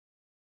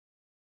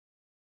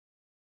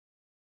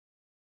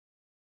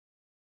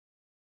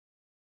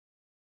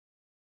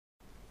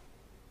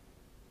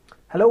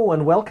Hello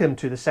and welcome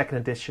to the second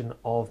edition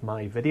of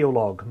my video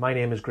log. My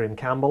name is Graeme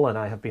Campbell and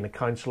I have been a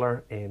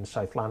councillor in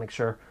South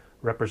Lanarkshire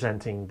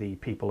representing the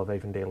people of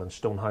Avondale and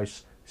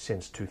Stonehouse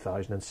since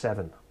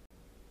 2007.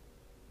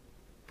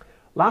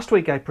 Last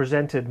week I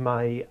presented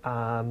my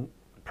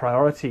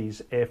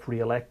priorities if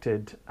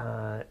re-elected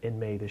in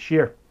May this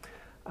year,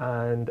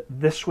 and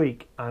this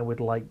week I would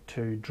like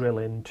to drill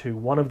into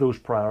one of those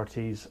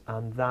priorities,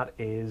 and that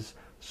is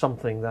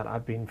something that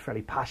I've been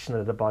fairly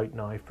passionate about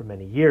now for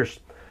many years.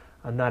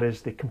 And that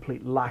is the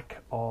complete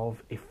lack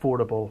of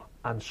affordable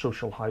and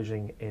social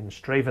housing in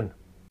Strathaven.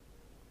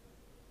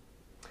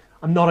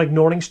 I'm not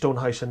ignoring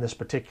Stonehouse in this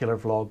particular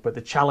vlog, but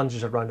the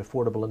challenges around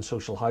affordable and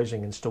social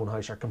housing in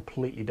Stonehouse are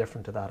completely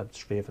different to that of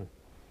Strathaven.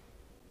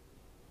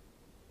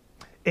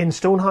 In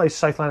Stonehouse,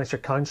 South Lanarkshire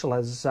Council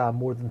has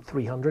more than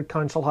 300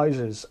 council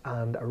houses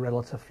and a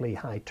relatively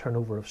high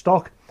turnover of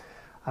stock.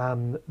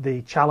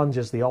 The challenge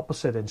is the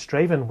opposite in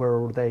Strathaven,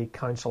 where the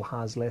council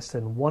has less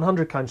than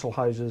 100 council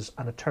houses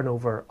and a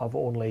turnover of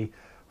only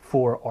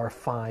 4 or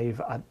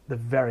 5 at the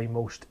very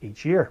most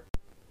each year.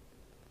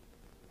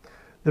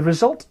 The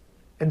result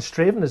in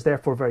Strathaven is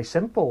therefore very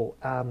simple.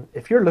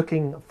 If you're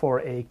looking for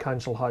a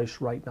council house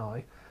right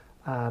now,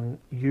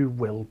 you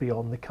will be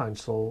on the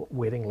council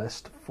waiting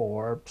list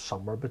for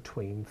somewhere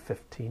between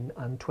 15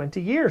 and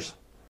 20 years.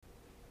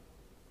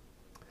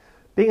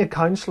 Being a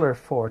councillor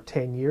for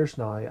 10 years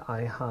now,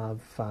 I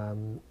have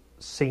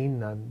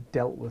seen and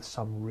dealt with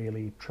some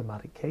really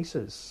traumatic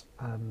cases,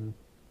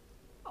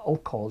 all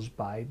caused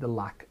by the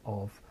lack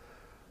of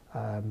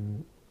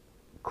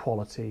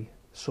quality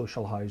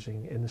social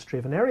housing in the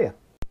Strathaven area.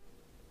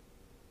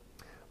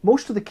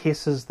 Most of the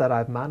cases that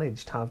I've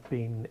managed have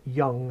been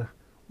young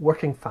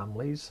working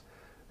families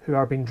who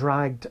are being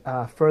dragged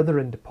further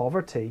into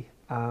poverty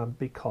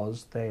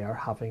because they are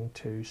having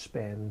to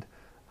spend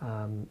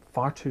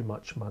far too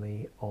much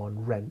money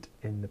on rent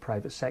in the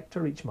private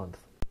sector each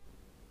month.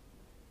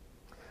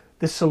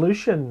 The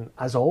solution,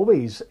 as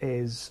always,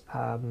 is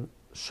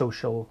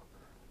social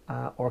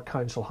or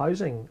council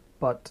housing,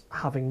 but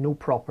having no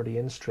property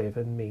in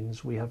Strathaven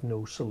means we have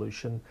no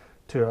solution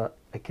to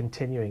a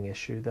continuing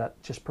issue that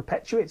just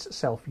perpetuates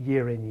itself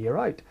year in, year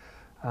out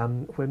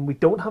when we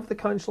don't have the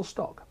council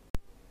stock.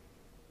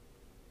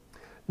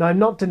 Now, I'm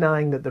not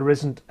denying that there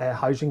isn't a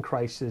housing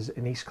crisis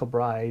in East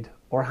Kilbride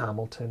or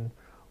Hamilton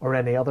or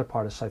any other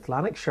part of South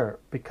Lanarkshire,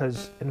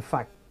 because in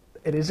fact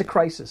it is a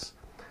crisis.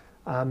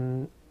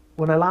 When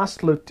I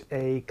last looked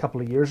a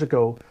couple of years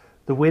ago,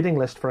 the waiting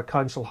list for a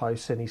council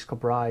house in East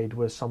Kilbride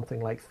was something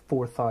like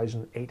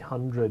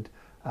 4,800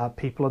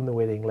 people on the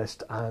waiting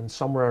list, and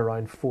somewhere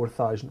around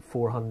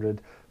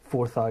 4,400,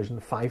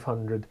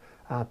 4,500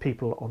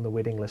 people on the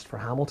waiting list for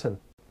Hamilton.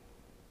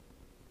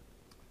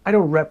 I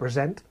don't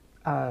represent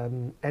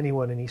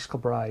anyone in East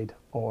Kilbride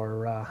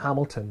or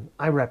Hamilton.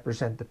 I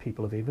represent the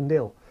people of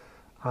Avondale.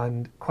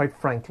 And quite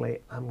frankly,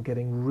 I'm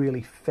getting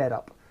really fed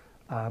up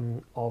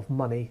of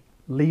money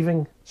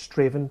leaving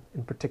Strathaven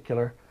in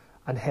particular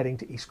and heading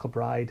to East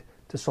Kilbride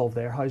to solve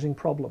their housing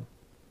problem.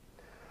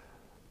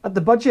 At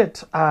the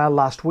budget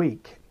last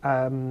week,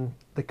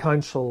 the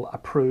council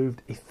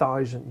approved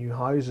 1,000 new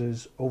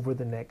houses over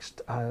the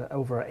next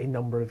over a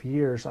number of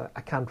years.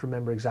 I can't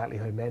remember exactly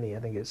how many. I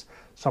think it's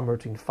somewhere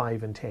between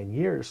 5 and 10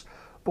 years.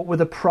 But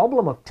with a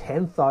problem of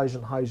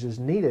 10,000 houses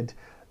needed,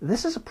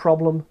 this is a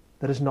problem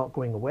that is not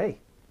going away.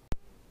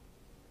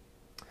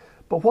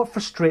 But what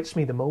frustrates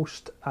me the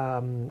most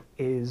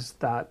is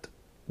that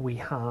we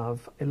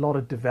have a lot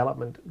of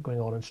development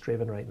going on in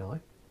Strathaven right now.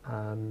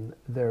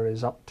 There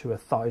is up to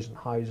 1,000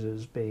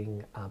 houses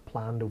being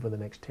planned over the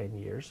next 10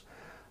 years.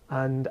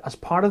 And as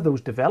part of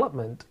those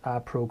development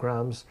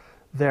programs,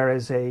 there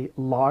is a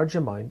large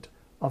amount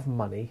of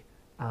money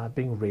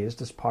being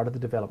raised as part of the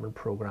development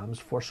programs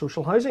for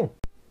social housing.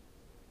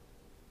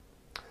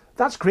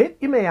 That's great,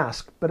 you may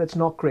ask, but it's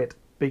not great,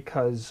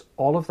 because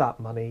all of that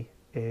money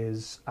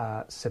is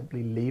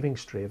simply leaving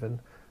Strathaven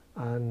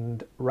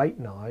and right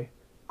now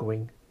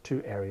going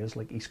to areas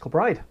like East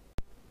Kilbride.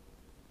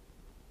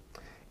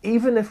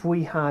 Even if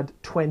we had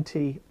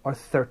 20 or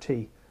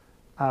 30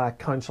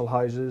 council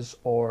houses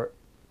or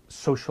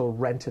social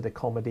rented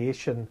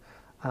accommodation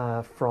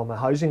from a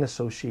housing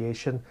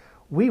association,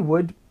 we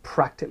would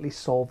practically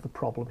solve the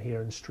problem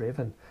here in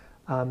Strathaven.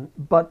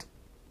 But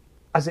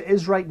as it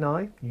is right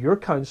now, your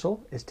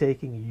council is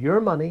taking your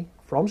money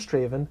from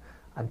Strathaven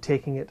and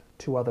taking it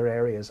to other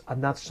areas,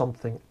 and that's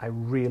something I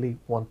really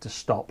want to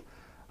stop,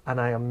 and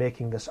I am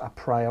making this a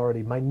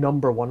priority, my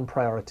number one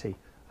priority,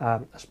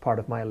 as part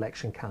of my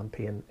election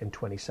campaign in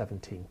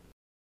 2017.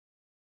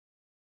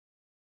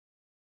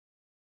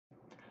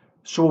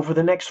 So over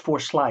the next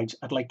 4 slides,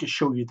 I'd like to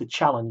show you the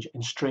challenge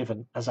in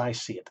Strathaven as I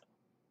see it.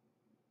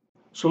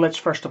 So let's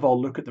first of all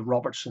look at the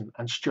Robertson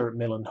and Stuart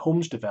Millen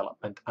Homes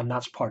development, and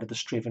that's part of the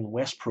Strathaven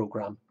West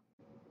programme.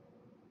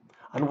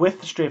 And with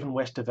the Strathaven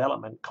West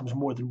development comes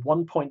more than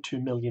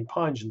 £1.2 million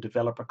in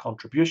developer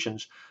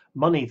contributions,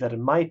 money that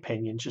in my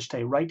opinion should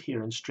stay right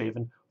here in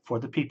Strathaven for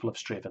the people of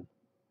Strathaven.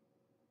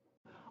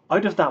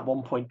 Out of that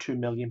 £1.2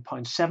 million,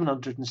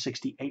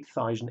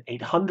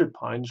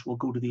 £768,800 will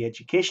go to the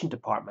Education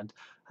Department,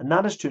 and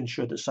that is to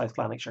ensure that South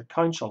Lanarkshire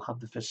Council have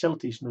the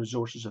facilities and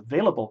resources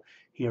available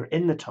here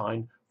in the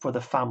town for the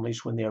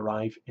families when they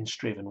arrive in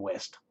Strathaven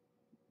West.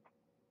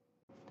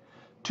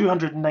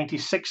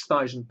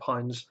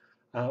 £296,000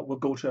 will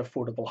go to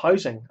affordable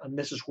housing, and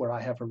this is where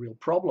I have a real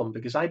problem,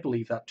 because I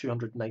believe that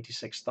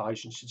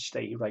 £296,000 should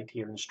stay right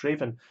here in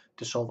Strathaven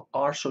to solve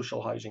our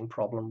social housing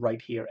problem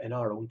right here in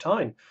our own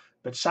town.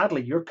 But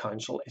sadly, your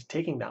council is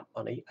taking that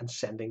money and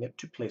sending it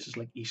to places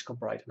like East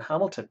Kilbride and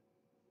Hamilton.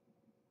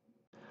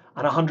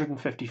 And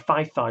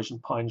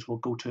 £155,000 will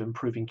go to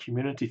improving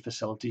community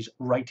facilities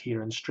right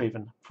here in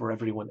Strathaven for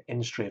everyone in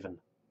Strathaven.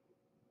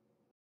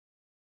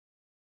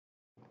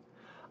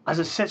 As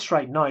it sits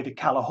right now, the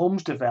Cala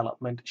Homes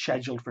development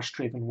scheduled for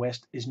Strathaven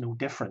West is no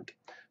different.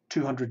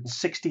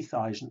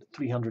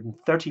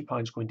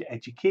 £260,330 going to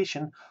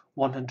education,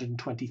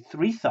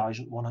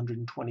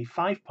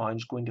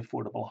 £123,125 going to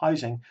affordable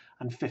housing,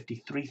 and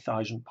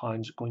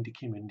 £53,000 going to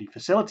community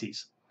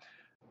facilities.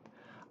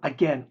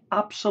 Again,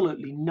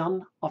 absolutely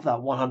none of that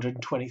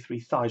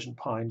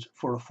 £123,000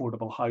 for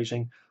affordable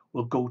housing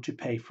will go to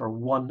pay for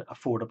one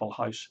affordable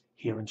house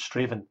here in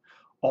Strathaven.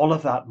 All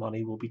of that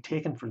money will be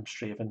taken from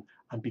Strathaven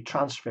and be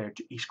transferred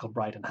to East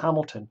Kilbride and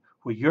Hamilton,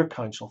 where your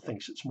council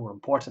thinks it's more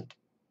important.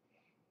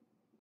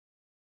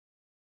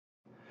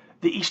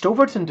 The East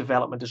Overton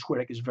development is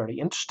where it is very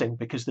interesting,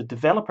 because the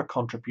developer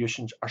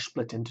contributions are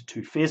split into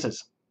two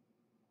phases.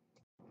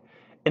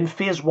 In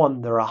phase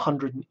 1 there are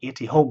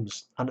 180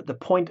 homes, and at the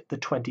point the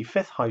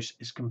 25th house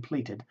is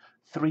completed,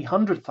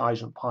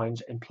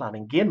 £300,000 in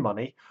planning gain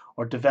money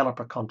or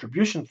developer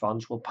contribution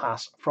funds will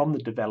pass from the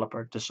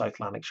developer to South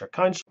Lanarkshire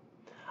Council.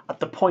 At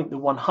the point the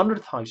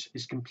 100th house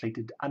is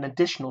completed, an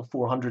additional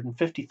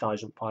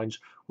 £450,000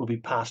 will be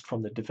passed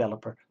from the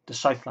developer to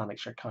South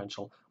Lanarkshire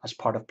Council as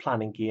part of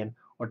planning gain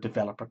or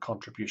developer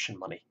contribution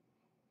money.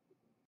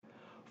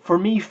 For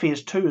me,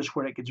 phase 2 is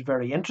where it gets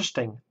very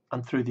interesting,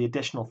 and through the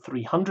additional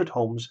 300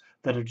 homes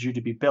that are due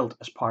to be built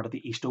as part of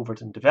the East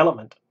Overton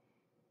development.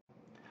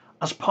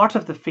 As part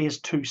of the phase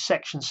 2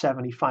 section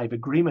 75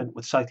 agreement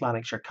with South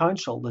Lanarkshire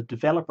Council, the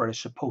developer is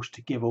supposed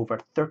to give over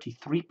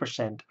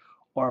 33%,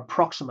 or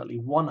approximately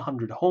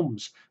 100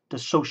 homes, to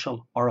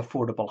social or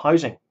affordable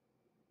housing.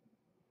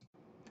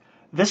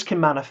 This can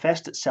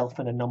manifest itself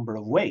in a number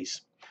of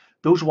ways.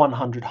 Those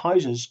 100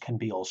 houses can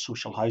be all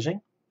social housing,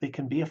 they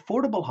can be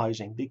affordable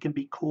housing, they can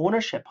be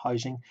co-ownership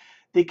housing,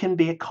 they can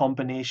be a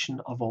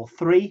combination of all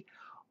three,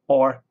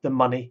 or the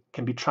money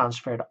can be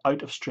transferred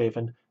out of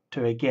Strathaven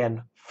to,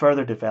 again,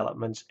 further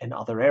developments in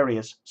other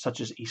areas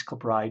such as East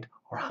Kilbride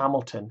or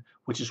Hamilton,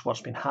 which is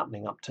what's been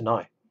happening up to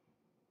now.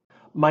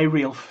 My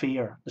real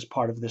fear as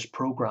part of this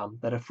programme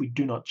that if we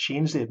do not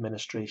change the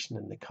administration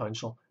in the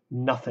council,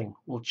 nothing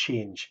will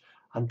change,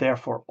 and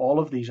therefore all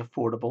of these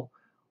affordable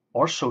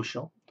or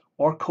social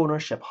or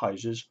co-ownership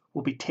houses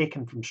will be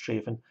taken from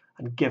Strathaven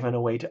and given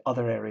away to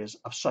other areas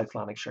of South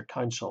Lanarkshire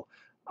Council.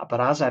 But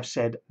as I've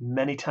said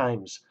many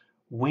times,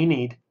 we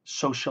need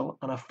social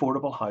and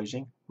affordable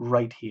housing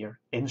right here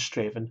in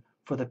Strathaven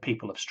for the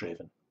people of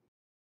Strathaven.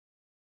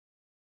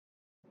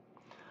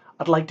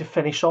 I'd like to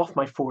finish off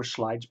my 4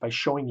 slides by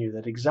showing you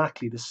that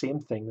exactly the same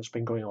thing that's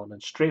been going on in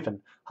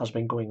Strathaven has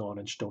been going on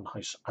in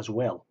Stonehouse as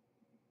well.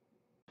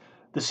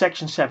 The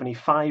Section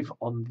 75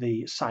 on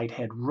the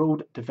Sidehead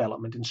Road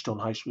development in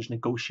Stonehouse was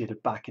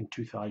negotiated back in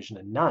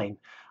 2009,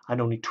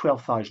 and only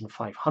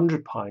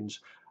 £12,500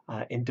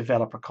 in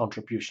developer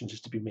contributions is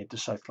to be made to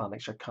South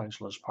Lanarkshire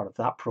Council as part of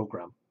that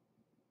programme.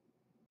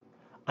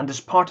 And as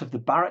part of the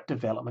Barrett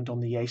development on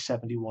the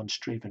A71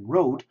 Strathaven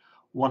Road,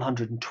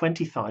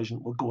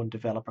 £120,000 will go in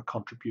developer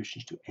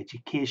contributions to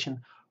education,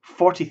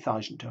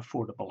 £40,000 to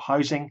affordable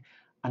housing,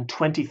 and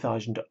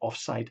 £20,000 to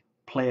off-site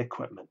play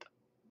equipment.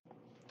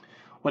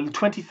 While the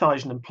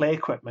 £20,000 in play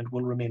equipment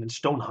will remain in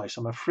Stonehouse,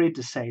 I'm afraid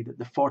to say that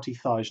the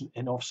 £40,000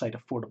 in off-site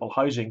affordable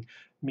housing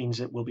means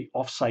it will be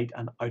off-site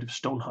and out of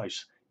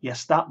Stonehouse.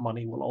 Yes, that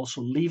money will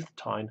also leave the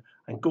town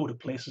and go to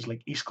places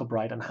like East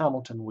Kilbride and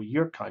Hamilton, where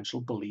your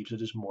council believes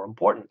it is more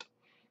important.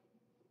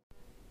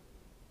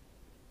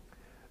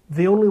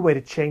 The only way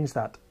to change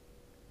that,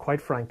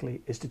 quite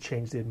frankly, is to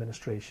change the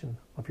administration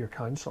of your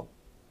council.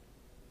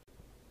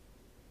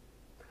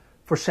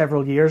 For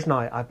several years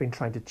now, I've been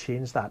trying to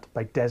change that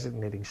by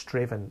designating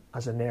Strathaven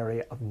as an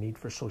area of need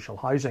for social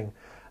housing.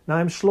 Now,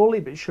 I'm slowly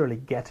but surely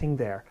getting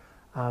there,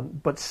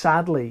 but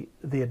sadly,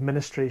 the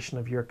administration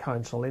of your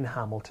council in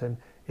Hamilton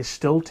is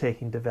still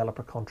taking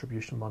developer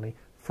contribution money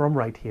from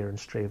right here in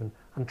Strathaven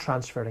and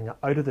transferring it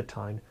out of the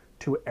town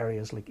to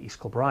areas like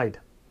East Kilbride.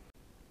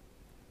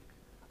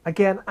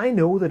 Again, I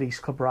know that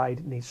East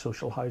Kilbride needs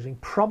social housing,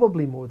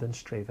 probably more than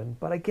Strathaven,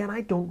 but again,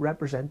 I don't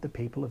represent the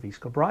people of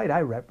East Kilbride,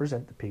 I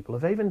represent the people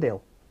of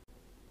Avondale.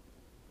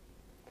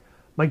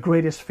 My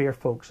greatest fear,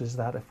 folks, is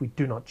that if we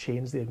do not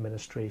change the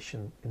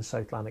administration in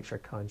South Lanarkshire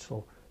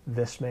Council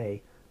this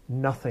May,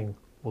 nothing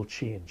will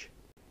change.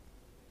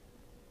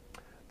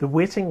 The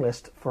waiting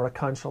list for a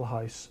council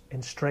house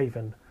in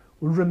Strathaven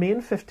will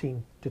remain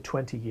 15 to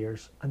 20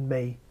 years and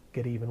may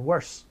get even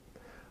worse.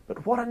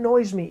 But what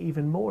annoys me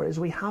even more is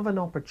we have an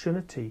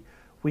opportunity,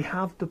 we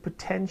have the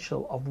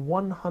potential of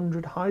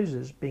 100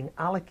 houses being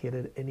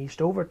allocated in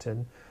East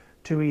Overton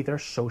to either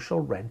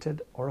social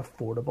rented or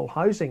affordable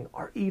housing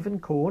or even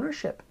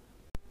co-ownership.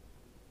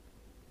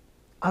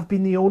 I've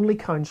been the only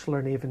councillor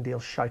in Avondale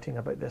shouting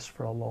about this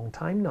for a long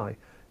time now.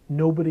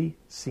 Nobody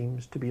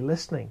seems to be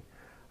listening.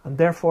 And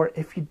therefore,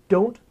 if you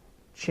don't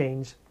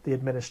change the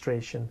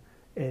administration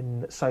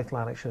in South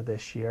Lanarkshire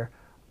this year,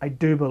 I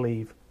do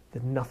believe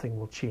that nothing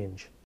will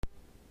change.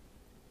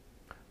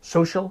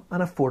 Social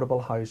and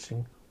affordable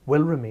housing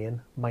will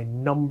remain my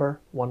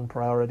 #1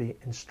 priority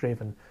in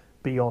Strathaven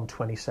beyond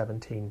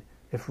 2017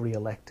 if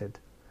re-elected.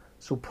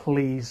 So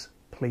please,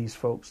 please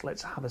folks,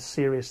 let's have a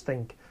serious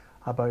think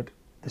about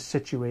the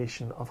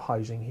situation of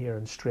housing here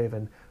in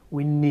Strathaven.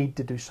 We need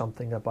to do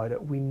something about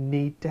it. We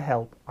need to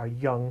help our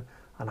young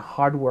and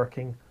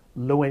hard-working,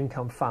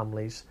 low-income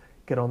families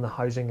get on the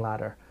housing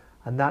ladder.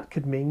 And that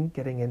could mean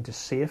getting into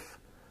safe,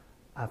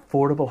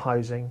 affordable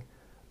housing,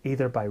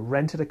 either by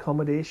rented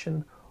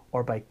accommodation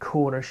or by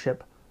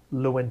co-ownership,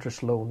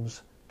 low-interest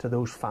loans to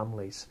those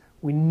families.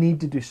 We need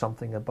to do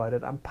something about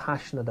it. I'm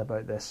passionate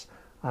about this,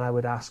 and I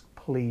would ask,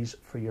 please,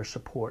 for your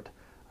support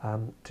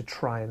to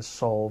try and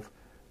solve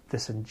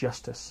this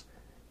injustice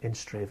in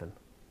Strathaven.